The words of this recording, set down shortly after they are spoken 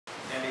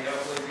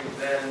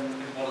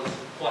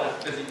quite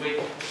a busy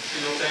week for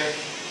your team?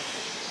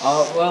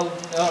 Well,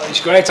 no,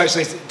 it's great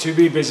actually to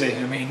be busy.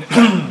 I mean,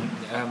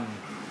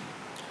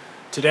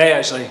 today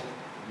actually,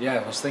 yeah,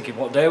 I was thinking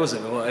what day was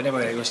it? Well,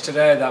 anyway, it was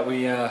today that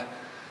we. It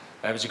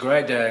was a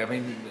great day. I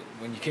mean,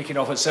 when you're kicking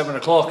off at 7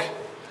 o'clock,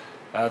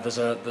 there's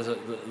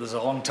a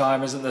long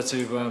time, isn't there,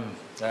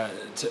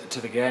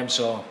 to the game?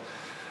 So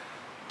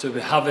to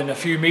be having a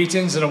few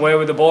meetings and away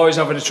with the boys,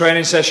 having a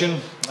training session,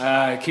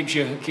 keeps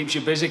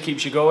you busy,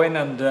 keeps you going,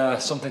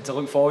 and something to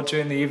look forward to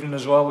in the evening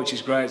as well, which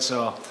is great.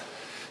 So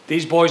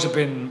these boys have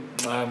been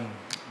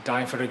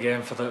dying for the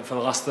game for the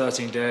last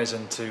 13 days,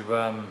 and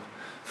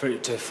for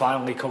it to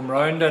finally come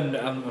round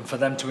and for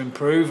them to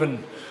improve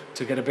and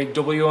to get a big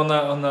W on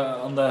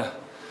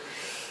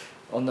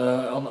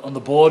the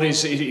board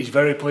is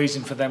very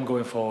pleasing for them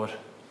going forward.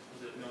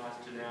 Is it nice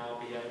to now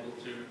be able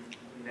to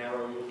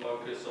narrow your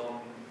focus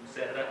on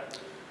Saturday?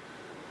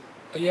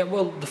 Yeah,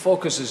 well, the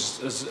focus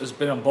has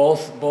been on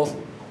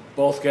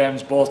both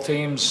games, both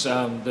teams.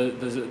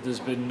 There's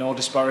been no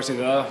disparity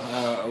there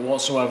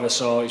whatsoever,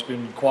 so it's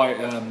been quite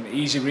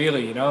easy,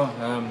 really. You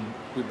know,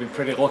 we've been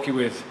pretty lucky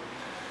with.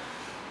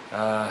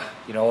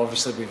 You know,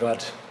 obviously we've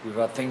had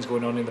things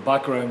going on in the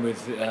background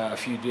with a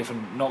few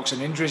different knocks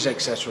and injuries,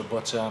 etc.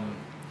 But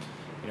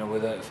you know,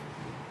 with a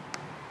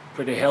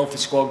pretty healthy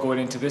squad going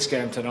into this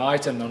game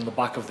tonight, and on the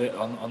back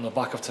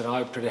of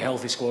tonight, pretty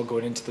healthy squad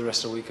going into the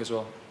rest of the week as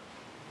well.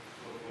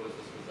 What was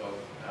this result?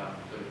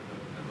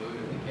 The mood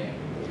of the game.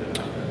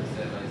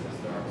 Saturday's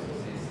historical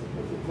success.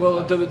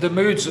 Well,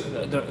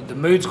 the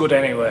mood's good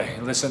anyway.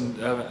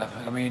 Listen,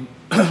 I mean,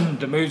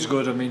 the mood's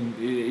good. I mean,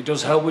 it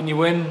does help when you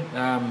win.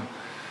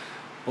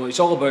 Well,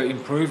 it's all about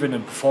improving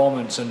and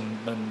performance and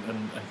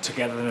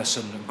togetherness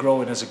and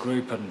growing as a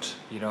group, and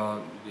you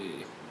know,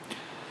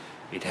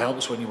 it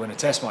helps when you win a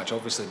test match,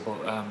 obviously,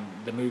 but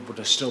the mood would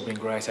have still been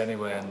great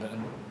anyway,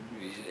 and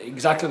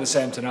exactly the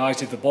same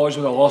tonight. If the boys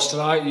would have lost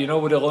tonight, you know,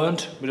 we'd have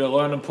learned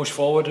and pushed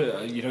forward.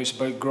 You know, it's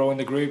about growing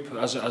the group,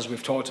 as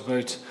we've talked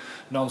about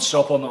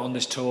non-stop on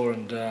this tour,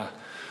 and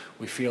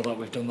we feel that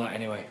we've done that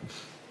anyway.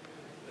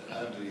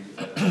 Andy,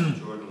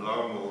 Jordan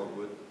Larmore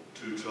with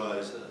 2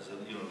 tries,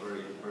 you know,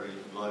 very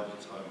lively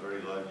time,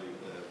 very lively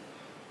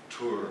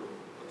tour,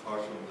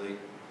 apart from the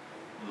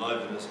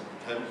liveliness and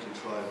penalty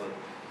try. But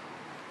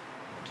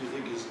do you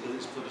think he's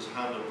put his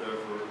hand up there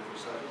for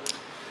Saturday?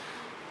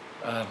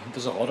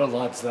 There's a lot of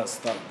lads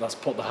that's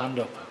put the hand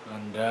up,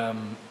 and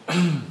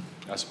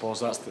I suppose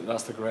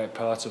that's the great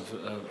part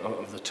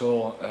of the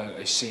tour,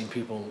 is seeing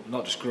people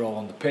not just grow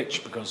on the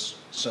pitch, because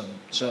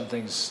certain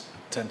things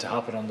tend to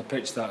happen on the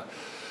pitch that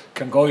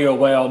can go your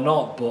way or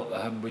not,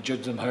 but we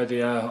judge them how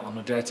they are on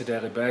a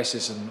day-to-day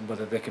basis and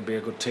whether they can be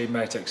a good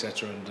teammate,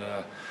 etc. And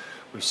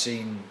we've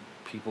seen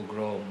people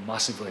grow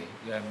massively,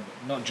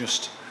 not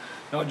just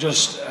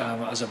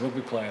as a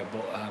rugby player,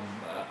 but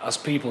as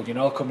people, you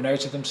know, coming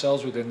out of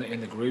themselves in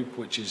the group,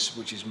 which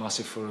is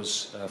massive for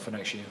us for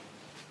next year.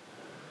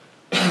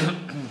 Andy,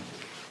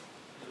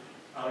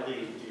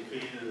 do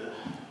you feel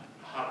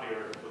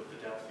happier with the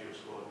depth of your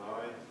squad now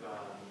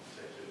than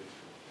say 2 weeks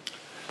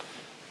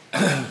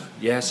ago?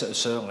 Yes,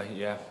 certainly,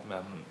 yeah,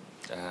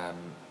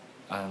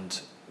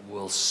 and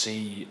we'll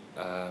see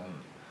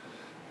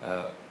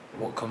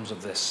what comes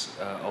of this.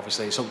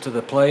 Obviously, it's up to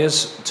the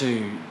players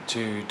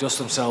to dust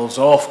themselves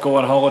off, go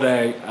on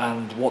holiday,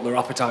 and what their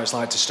appetite's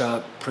like to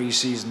start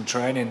pre-season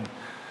training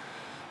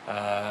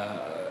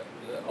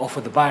off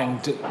with the bang,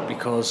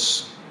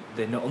 because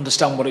they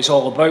understand what it's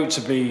all about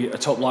to be a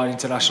top-line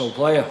international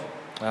player,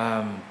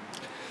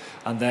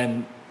 and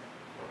then,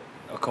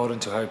 according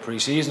to how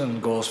pre-season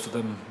goes for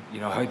them, you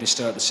know, how they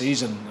start the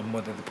season and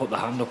whether they put the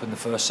hand up in the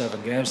first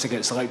 7 games to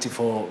get selected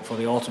for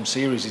the autumn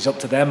series, is up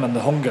to them and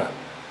the hunger.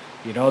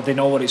 You know, they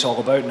know what it's all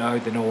about now.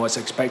 They know what's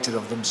expected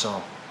of them.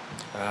 So,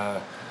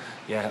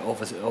 yeah,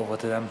 over to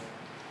them.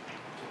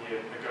 Can you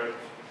pick out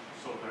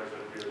some players that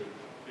really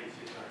pleased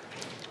you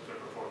with their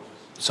performances?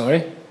 Sorry?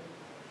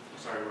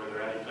 Sorry, were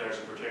there any players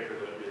in particular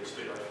that really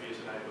stood out for you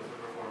tonight with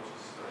their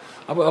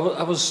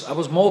performances? I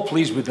was more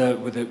pleased with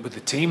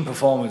the team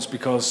performance,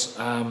 because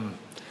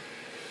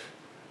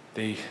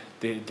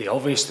the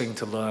obvious thing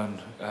to learn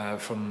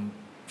from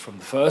the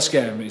first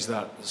game is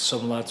that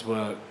some lads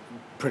were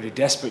pretty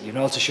desperate, you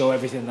know, to show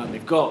everything that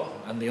they've got,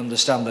 and they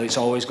understand that it's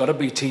always got to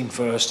be team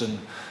first, and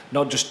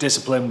not just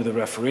discipline with the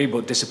referee,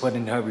 but discipline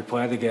in how we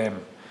play the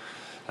game.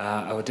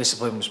 Our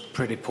discipline was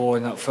pretty poor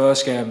in that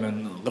first game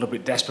and a little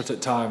bit desperate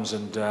at times,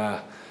 and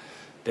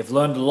they've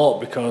learned a lot,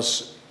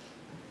 because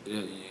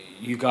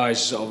you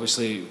guys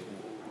obviously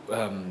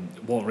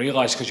won't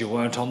realise because you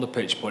weren't on the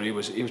pitch, but it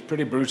was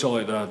pretty brutal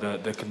out there,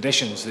 the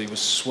conditions. It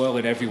was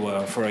swirling everywhere,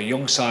 and for a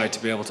young side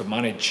to be able to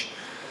manage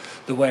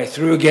the way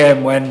through a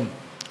game when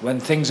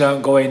things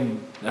aren't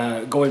going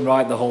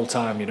right the whole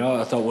time, you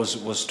know, I thought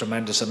was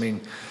tremendous. I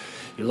mean,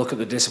 you look at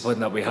the discipline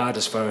that we had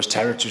as far as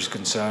territory is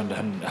concerned,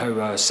 and how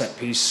our set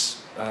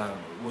piece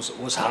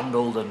was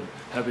handled, and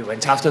how we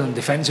went after them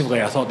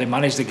defensively. I thought they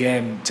managed the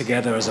game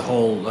together as a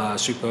whole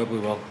superbly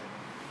well.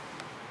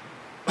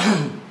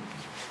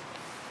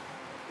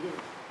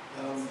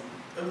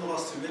 Over the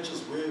last 2 matches,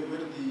 where did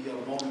the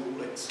Māori All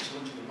Blacks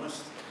challenge you the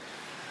most?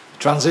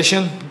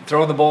 Transition,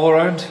 throwing the ball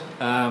around.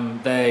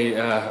 They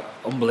are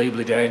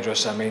unbelievably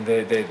dangerous. I mean,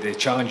 they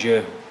challenge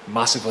you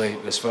massively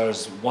as far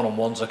as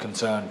one-on-ones are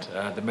concerned.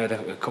 They made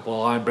a couple of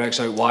line breaks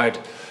out wide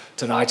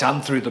tonight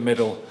and through the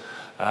middle.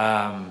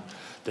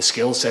 The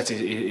skill set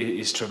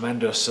is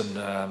tremendous,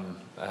 and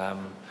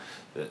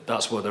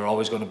that's where they're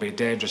always going to be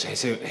dangerous,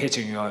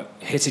 hitting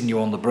you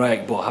on the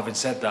break. But having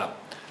said that,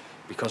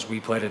 because we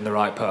played in the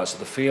right parts of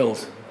the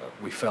field,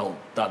 we felt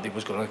that they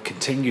was going to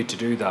continue to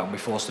do that, and we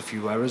forced a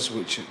few errors,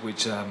 which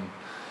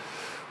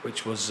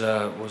was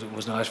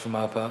nice from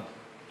our part.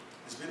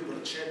 There's been a bit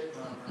of chat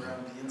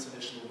around the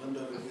international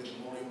window and where the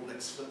Māori All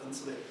Blacks fit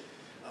into that.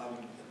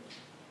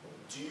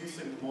 Do you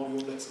think the Māori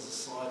All Blacks is a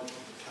side of the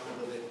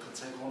calibre that could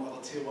take on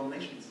other Tier 1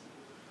 nations?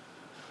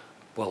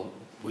 Well,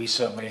 we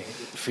certainly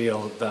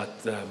feel that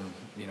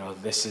you know,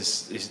 this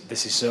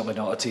is certainly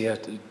not a tier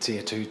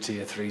 2,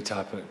 tier 3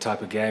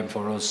 type of game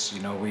for us.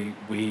 You know,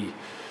 we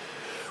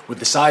with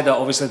the side that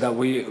obviously that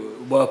we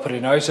were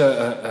putting out,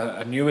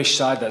 a newish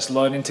side that's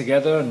learning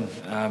together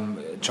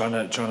and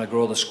trying to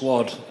grow the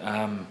squad.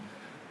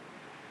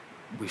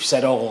 We've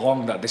said all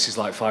along that this is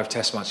like 5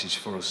 test matches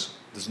for us.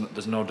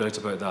 There's no doubt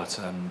about that.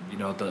 You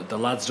know, the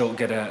lads don't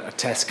get a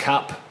test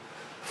cap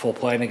for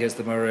playing against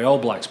the Māori All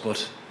Blacks,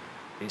 but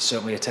it's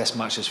certainly a test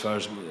match as far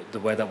as the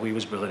way that we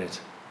was building it.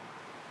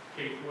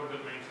 Keith, what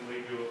did it mean to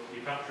leave your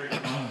country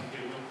and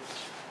get a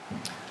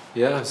win?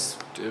 Yeah,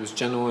 it was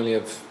genuinely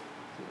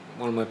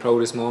one of my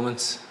proudest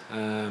moments.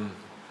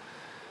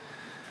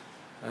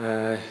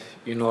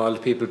 You know, all the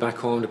people back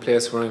home, the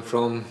place where I'm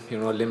from, you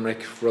know,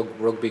 Limerick,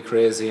 rugby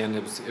crazy, and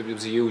it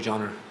was a huge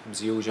honour. It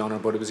was a huge honour,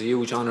 but it was a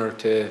huge honour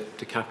to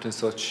captain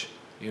such,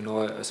 you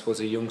know, I suppose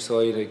a young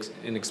side,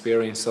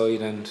 inexperienced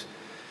side, and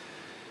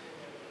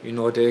you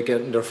know, they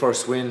getting their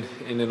first win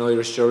in an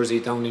Irish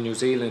jersey down in New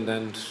Zealand,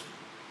 and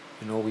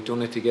you know, we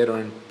done it together,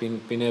 and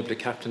being able to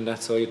captain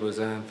that side was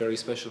very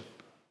special.